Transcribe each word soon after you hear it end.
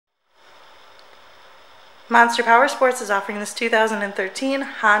Monster Powersports is offering this 2013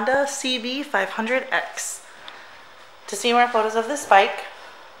 Honda CB500X. To see more photos of this bike,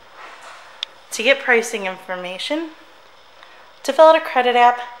 to get pricing information, to fill out a credit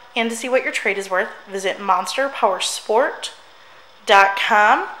app, and to see what your trade is worth, visit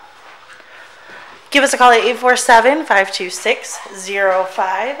monsterpowersport.com. Give us a call at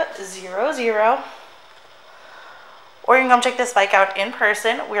 847-526-0500. Or you can come check this bike out in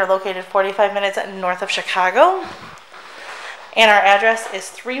person. We are located 45 minutes north of Chicago. And our address is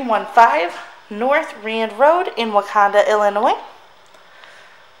 315 North Rd Road in Wauconda, Illinois.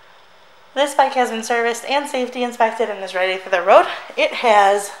 This bike has been serviced and safety inspected and is ready for the road. It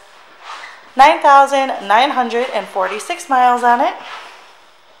has 9,946 miles on it.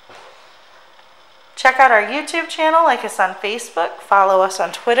 Check out our YouTube channel, like us on Facebook, follow us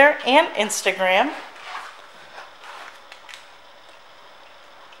on Twitter and Instagram.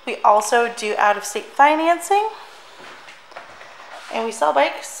 We also do out-of-state financing, and we sell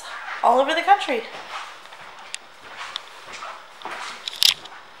bikes all over the country.